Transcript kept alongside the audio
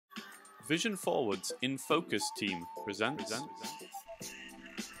Vision Forward's In Focus team presents.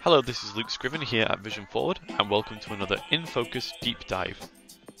 Hello, this is Luke Scriven here at Vision Forward, and welcome to another In Focus Deep Dive.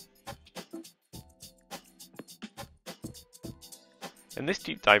 In this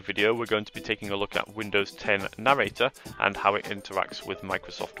deep dive video, we're going to be taking a look at Windows 10 Narrator and how it interacts with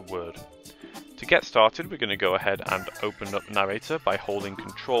Microsoft Word. To get started, we're going to go ahead and open up Narrator by holding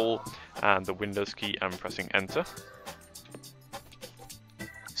Control and the Windows key and pressing Enter.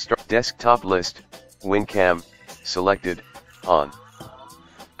 Start desktop list, WinCam, selected, on.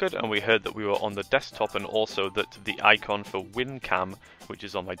 Good, and we heard that we were on the desktop and also that the icon for WinCam, which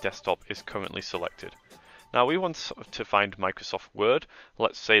is on my desktop, is currently selected. Now we want to find Microsoft Word.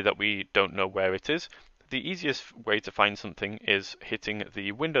 Let's say that we don't know where it is. The easiest way to find something is hitting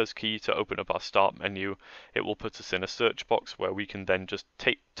the Windows key to open up our Start menu. It will put us in a search box where we can then just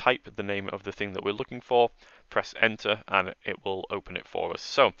type the name of the thing that we're looking for, press Enter, and it will open it for us.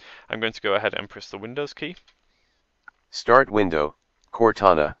 So I'm going to go ahead and press the Windows key. Start window,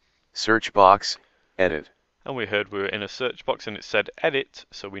 Cortana, search box, edit. And we heard we were in a search box and it said edit,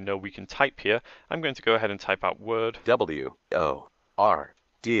 so we know we can type here. I'm going to go ahead and type out Word. W-O-R-D.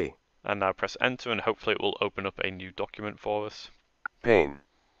 And now press Enter, and hopefully it will open up a new document for us. Pane.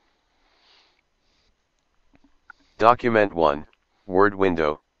 Document 1, Word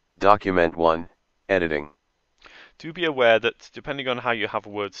window, Document 1, editing. Do be aware that depending on how you have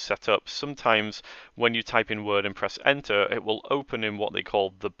Word set up, sometimes when you type in Word and press Enter, it will open in what they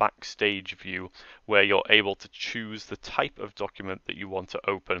call the backstage view, where you're able to choose the type of document that you want to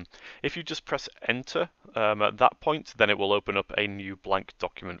open. If you just press Enter at that point, then it will open up a new blank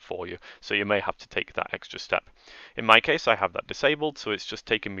document for you, so you may have to take that extra step. In my case, I have that disabled, so it's just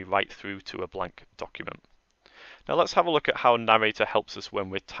taken me right through to a blank document. Now let's have a look at how Narrator helps us when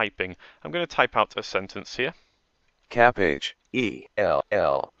we're typing. I'm going to type out a sentence here. Cap H, E, L,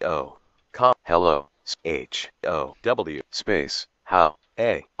 L, O, com, hello, H, O, W, space, how,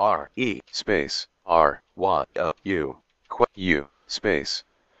 A, R, E, space, R, Y, O, U, Qu, U, space.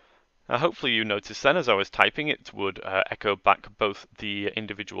 Now hopefully you noticed then as I was typing it would echo back both the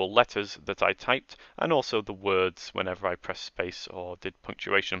individual letters that I typed and also the words whenever I pressed space or did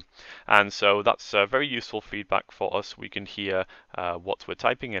punctuation. And so that's very useful feedback for us. We can hear what we're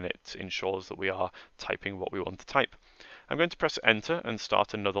typing and it ensures that we are typing what we want to type. I'm going to press Enter and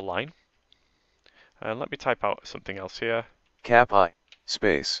start another line. And let me type out something else here. Cap I,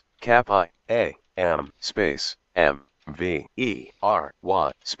 space, Cap I, A, M, space, M, V, E, R,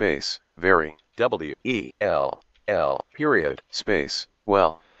 Y, space, very, W, E, L, L, period, space,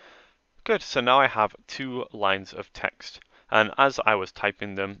 well. Good, so now I have two lines of text. And as I was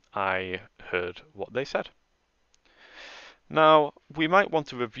typing them, I heard what they said. Now, we might want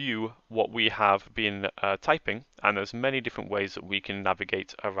to review what we have been typing, and there's many different ways that we can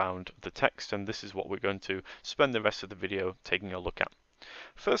navigate around the text, and this is what we're going to spend the rest of the video taking a look at.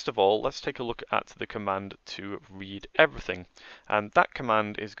 First of all, let's take a look at the command to read everything, and that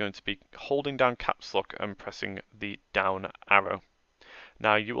command is going to be holding down caps lock and pressing the down arrow.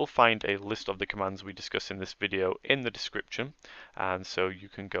 Now you will find a list of the commands we discuss in this video in the description, and so you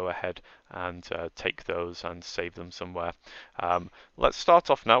can go ahead and take those and save them somewhere. Let's start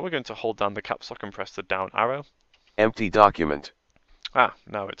off now. We're going to hold down the caps lock and press the down arrow. Empty document.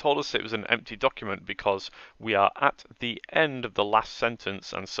 Now it told us it was an empty document because we are at the end of the last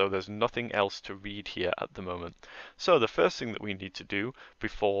sentence, and so there's nothing else to read here at the moment. So the first thing that we need to do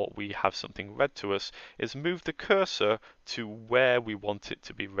before we have something read to us is move the cursor to where we want it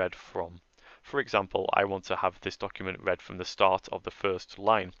to be read from. For example, I want to have this document read from the start of the first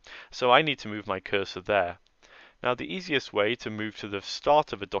line, so I need to move my cursor there. Now the easiest way to move to the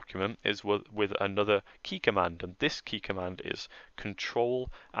start of a document is with another key command, and this key command is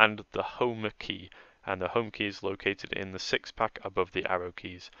Control and the Home key, and the Home key is located in the 6-pack above the arrow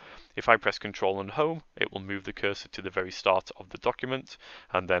keys. If I press Control and Home, it will move the cursor to the very start of the document,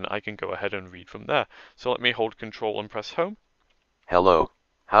 and then I can go ahead and read from there. So let me hold Control and press Home. Hello,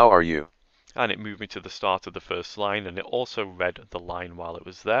 how are you? And it moved me to the start of the first line, and it also read the line while it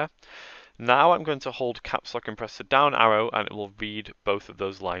was there. Now I'm going to hold caps lock and press the down arrow, and it will read both of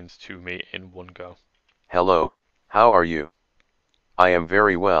those lines to me in one go. Hello, how are you? I am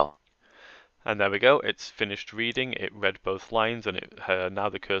very well. And there we go, it's finished reading, it read both lines, and now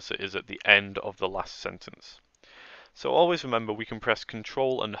the cursor is at the end of the last sentence. So always remember we can press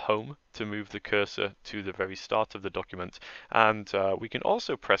Control and Home to move the cursor to the very start of the document, and we can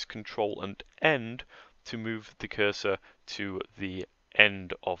also press Control and End to move the cursor to the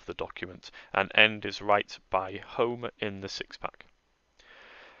end of the document, and End is right by Home in the 6-pack.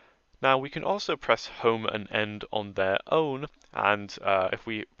 Now we can also press Home and End on their own, and if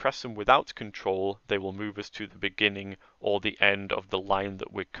we press them without Control, they will move us to the beginning or the end of the line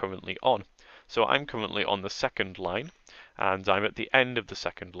that we're currently on. So I'm currently on the second line, and I'm at the end of the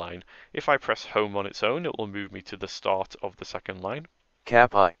second line. If I press Home on its own, it will move me to the start of the second line.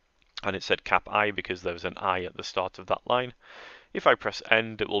 Cap I. And it said Cap I because there's an I at the start of that line. If I press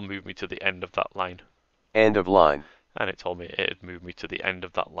End, it will move me to the end of that line. End of line. And it told me it had moved me to the end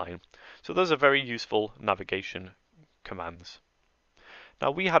of that line. So those are very useful navigation commands.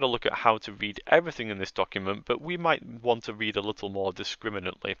 Now we had a look at how to read everything in this document, but we might want to read a little more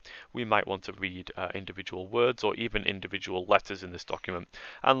discriminately. We might want to read individual words or even individual letters in this document,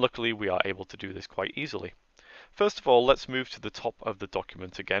 and luckily we are able to do this quite easily. First of all, let's move to the top of the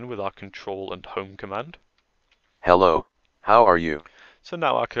document again with our Control and Home command. Hello, how are you? So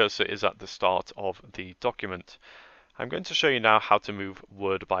now our cursor is at the start of the document. I'm going to show you now how to move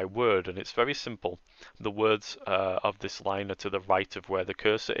word by word, and it's very simple. The words of this line are to the right of where the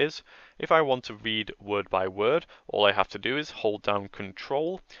cursor is. If I want to read word by word, all I have to do is hold down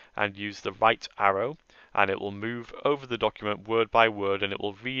Control and use the right arrow, and it will move over the document word by word, and it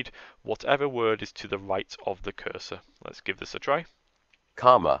will read whatever word is to the right of the cursor. Let's give this a try.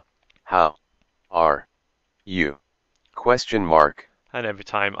 Comma. How are you? Question mark. And every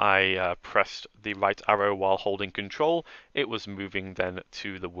time I pressed the right arrow while holding Control, it was moving then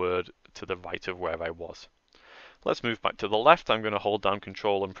to the word to the right of where I was. Let's move back to the left. I'm going to hold down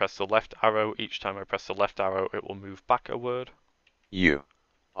Control and press the left arrow. Each time I press the left arrow, it will move back a word. You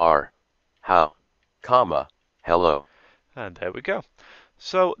are how, comma, hello. And there we go.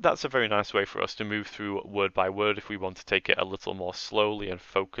 So that's a very nice way for us to move through word by word if we want to take it a little more slowly and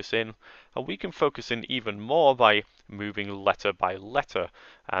focus in. And we can focus in even more by moving letter by letter,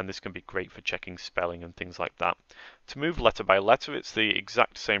 and this can be great for checking spelling and things like that. To move letter by letter, it's the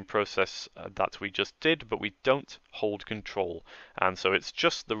exact same process that we just did, but we don't hold Control. And so it's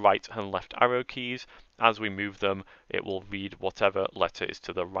just the right and left arrow keys. As we move them, it will read whatever letter is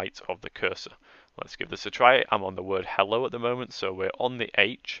to the right of the cursor. Let's give this a try. I'm on the word hello at the moment, so we're on the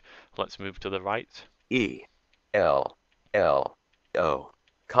H. Let's move to the right. E, L, L, O,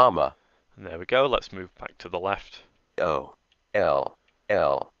 comma. And there we go. Let's move back to the left. O, L,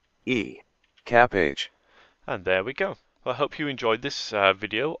 L, E, cap H. And there we go. Well, I hope you enjoyed this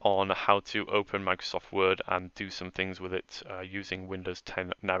video on how to open Microsoft Word and do some things with it using Windows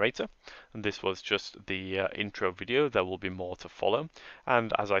 10 Narrator. And this was just the intro video. There will be more to follow.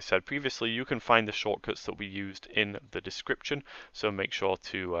 And as I said previously, you can find the shortcuts that we used in the description. So make sure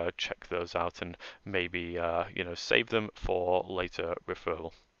to check those out and maybe save them for later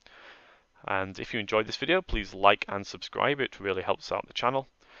referral. And if you enjoyed this video, please like and subscribe. It really helps out the channel.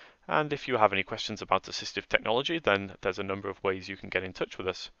 And if you have any questions about assistive technology, then there's a number of ways you can get in touch with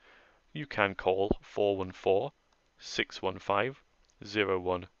us. You can call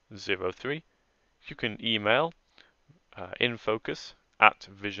 414-615-0103. You can email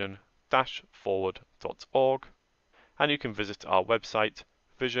infocus@vision-forward.org. And you can visit our website,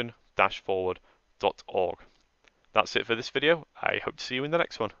 vision-forward.org. That's it for this video. I hope to see you in the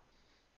next one.